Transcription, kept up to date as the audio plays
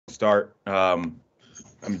start. I'm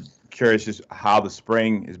curious just how the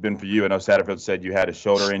spring has been for you. I know Satterfield said you had a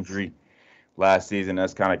shoulder injury last season.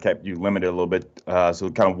 That's kind of kept you limited a little bit.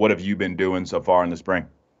 So kind of what have you been doing so far in the spring?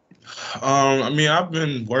 I mean, I've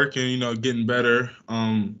been working, getting better.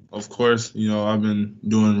 Of course, I've been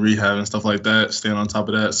doing rehab and stuff like that, staying on top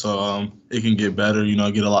of that, so it can get better,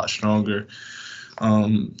 get a lot stronger.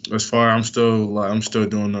 As far I'm still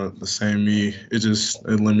doing the same me. It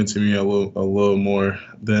limits me a little more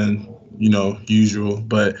than usual.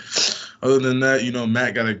 But other than that,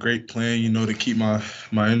 Matt got a great plan, to keep my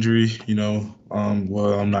injury.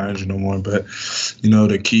 Well, I'm not injured no more, but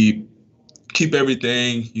to keep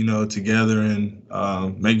everything, together and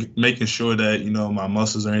making sure that, my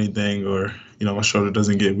muscles or anything or, my shoulder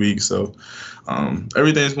doesn't get weak. So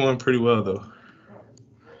everything's going pretty well, though.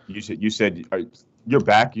 You said you're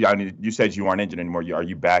back. I mean, you said you aren't injured anymore. Are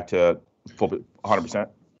you back to full 100%?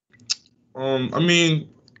 I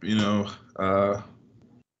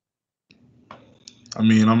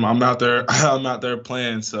mean, I'm out there. I'm out there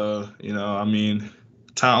playing. So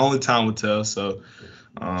only time will tell. So.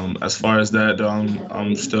 As far as that, though,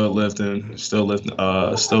 I'm still lifting, still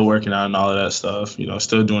working out and all of that stuff.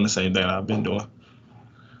 Still doing the same thing I've been doing.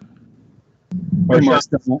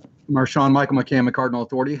 Marshon, Michael McCann, Cardinal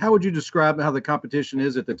Authority. How would you describe how the competition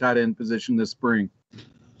is at the tight end position this spring?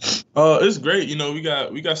 It's great. We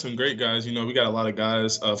got some great guys. We got a lot of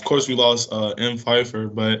guys. Of course, we lost M. Pfeiffer,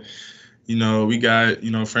 but we got,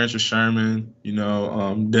 Francis Sherman,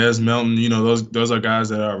 Des Melton, those are guys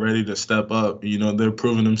that are ready to step up. They're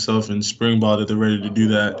proving themselves in spring ball that they're ready to do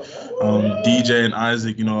that. DJ and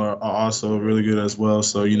Isaac, are also really good as well.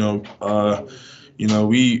 So, we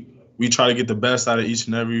try to get the best out of each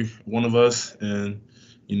and every one of us. And,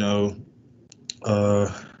 yeah.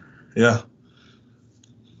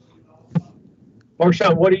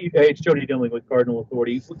 Marshon, it's Jody Dimling with Cardinal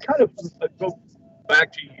Authority. What kind of go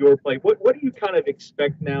back to your play? What do you kind of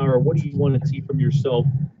expect now, or what do you want to see from yourself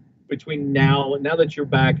between now that you're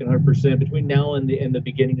back at 100%, between now and the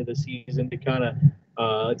beginning of the season to kind of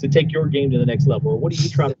to take your game to the next level? Or what do you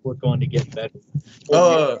try to work on to get better?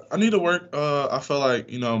 I need to work. I feel like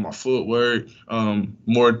my footwork,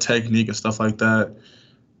 more technique and stuff like that.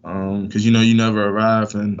 Because you never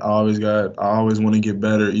arrive, and I always want to get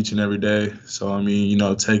better each and every day. So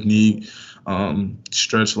technique,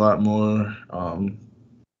 stretch a lot more,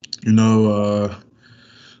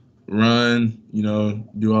 run,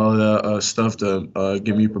 do all of that stuff to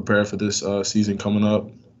get me prepared for this season coming up.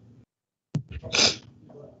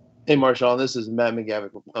 Hey, Marshon, this is Matt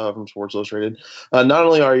McGavick from Sports Illustrated. Not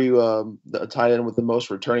only are you a tight end with the most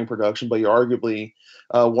returning production, but you're arguably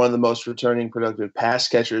one of the most returning productive pass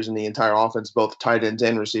catchers in the entire offense, both tight ends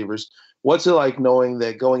and receivers. What's it like knowing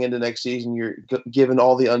that going into next season, you're given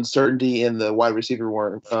all the uncertainty in the wide receiver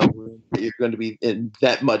room, that you're going to be in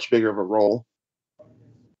that much bigger of a role?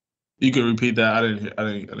 You can repeat that. I didn't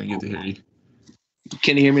get to hear you.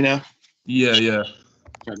 Can you hear me now? Yeah. Sorry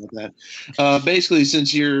about that. Basically,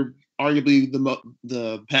 since you're arguably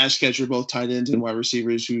the pass catcher, both tight ends and wide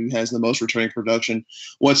receivers, who has the most returning production,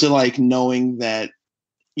 what's it like knowing that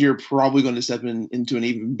you're probably going to step into an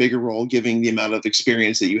even bigger role, given the amount of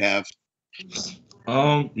experience that you have?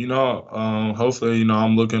 Hopefully,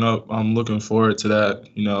 I'm looking forward to that,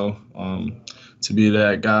 to be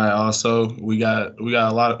that guy. Also, we got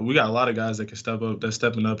a lot of guys that can step up, that's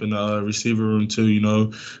stepping up in the receiver room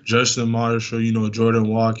too, Justin Marshall, Jordan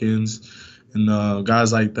Watkins, and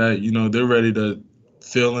guys like that, they're ready to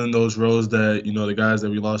fill in those roles that, the guys that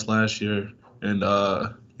we lost last year. And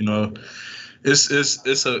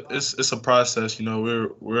it's a process.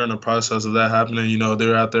 We're in a process of that happening.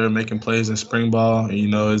 They're out there making plays in spring ball, and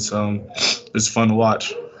it's fun to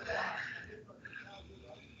watch.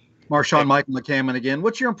 Marshon, Michael McCammon again.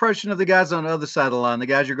 What's your impression of the guys on the other side of the line, the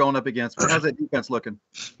guys you're going up against? How's that defense looking?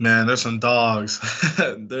 Man, there's some dogs.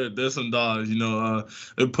 There's some dogs.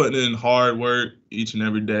 They're putting in hard work each and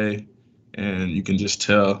every day, and you can just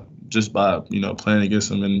tell just by playing against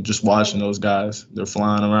them and just watching those guys. They're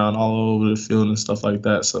flying around all over the field and stuff like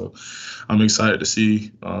that. So I'm excited to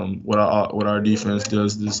see what our defense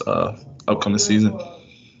does this upcoming season.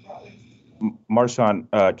 Marshon,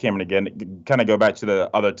 Cameron again, kind of go back to the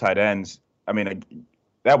other tight ends. I mean,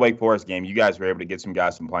 that Wake Forest game, you guys were able to get some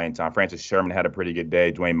guys some playing time. Francis Sherman had a pretty good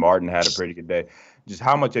day. Dwayne Martin had a pretty good day. Just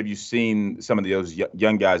how much have you seen some of those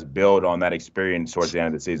young guys build on that experience towards the end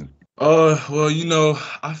of the season? Well,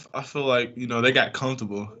 I feel like, they got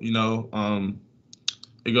comfortable.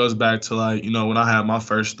 It goes back to when I had my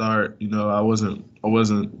first start, I wasn't,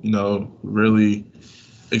 really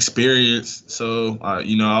experienced. So,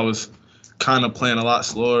 I was kind of playing a lot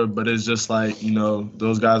slower, but it's just like, you know,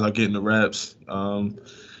 those guys are getting the reps.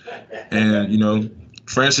 And, you know,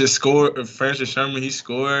 Francis Sherman, he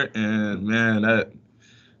scored, and, man,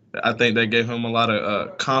 I think that gave him a lot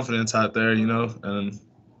of confidence out there, you know. And,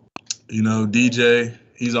 you know, DJ,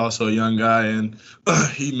 he's also a young guy, and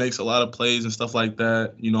he makes a lot of plays and stuff like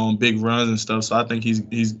that, you know, on big runs and stuff. So I think he's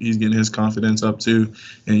getting his confidence up too.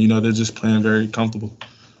 And, you know, they're just playing very comfortable.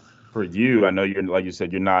 For you, I know you're, like you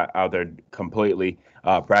said, you're not out there completely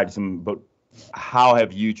practicing, but how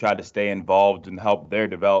have you tried to stay involved and help their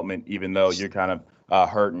development, even though you're kind of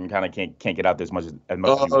hurt and kind of can't get out there as much as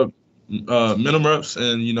you minimum reps,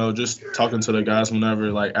 and, you know, just talking to the guys whenever,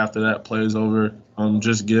 like, after that play is over,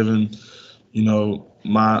 just giving, you know,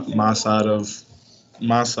 my side of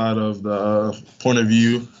the point of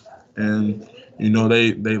view, and, you know,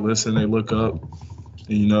 they listen, they look up,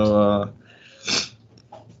 and, you know,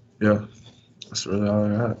 yeah, that's really all I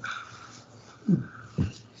got.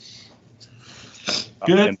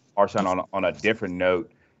 Good. And Marshon, on a different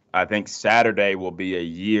note, I think Saturday will be a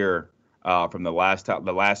year from the last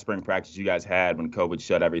spring practice you guys had when COVID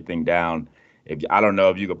shut everything down. I don't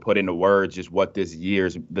know if you could put into words just what this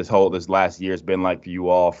last year has been like for you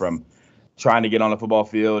all, from trying to get on the football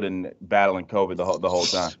field and battling COVID the whole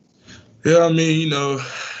time. Yeah, I mean, you know,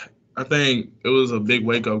 I think it was a big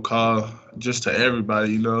wake-up call just to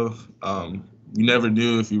everybody, you know. You never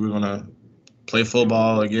knew if you were going to play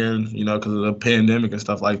football again, you know, because of the pandemic and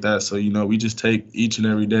stuff like that. So, you know, we just take each and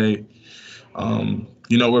every day.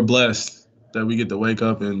 You know, we're blessed that we get to wake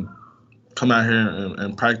up and come out here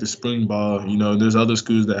and practice spring ball. You know, there's other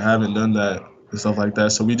schools that haven't done that and stuff like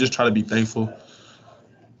that. So we just try to be thankful.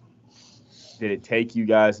 Did it take you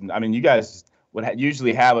guys? I mean, you guys would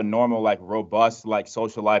usually have a normal, like, robust, like,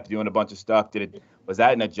 social life, doing a bunch of stuff. Was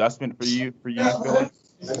that an adjustment for you in Philly?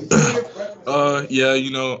 Yeah,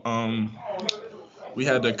 you know, we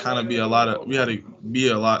had to kind of be a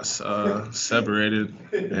lot separated,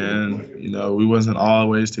 and, you know, we wasn't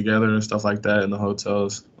always together and stuff like that in the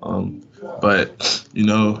hotels. But, you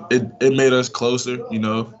know, it made us closer. You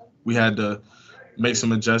know, we had to make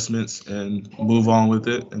some adjustments and move on with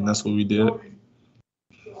it, and that's what we did.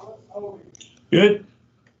 Good.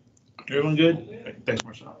 Everyone good? Thanks,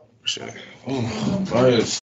 Marshon. Sure.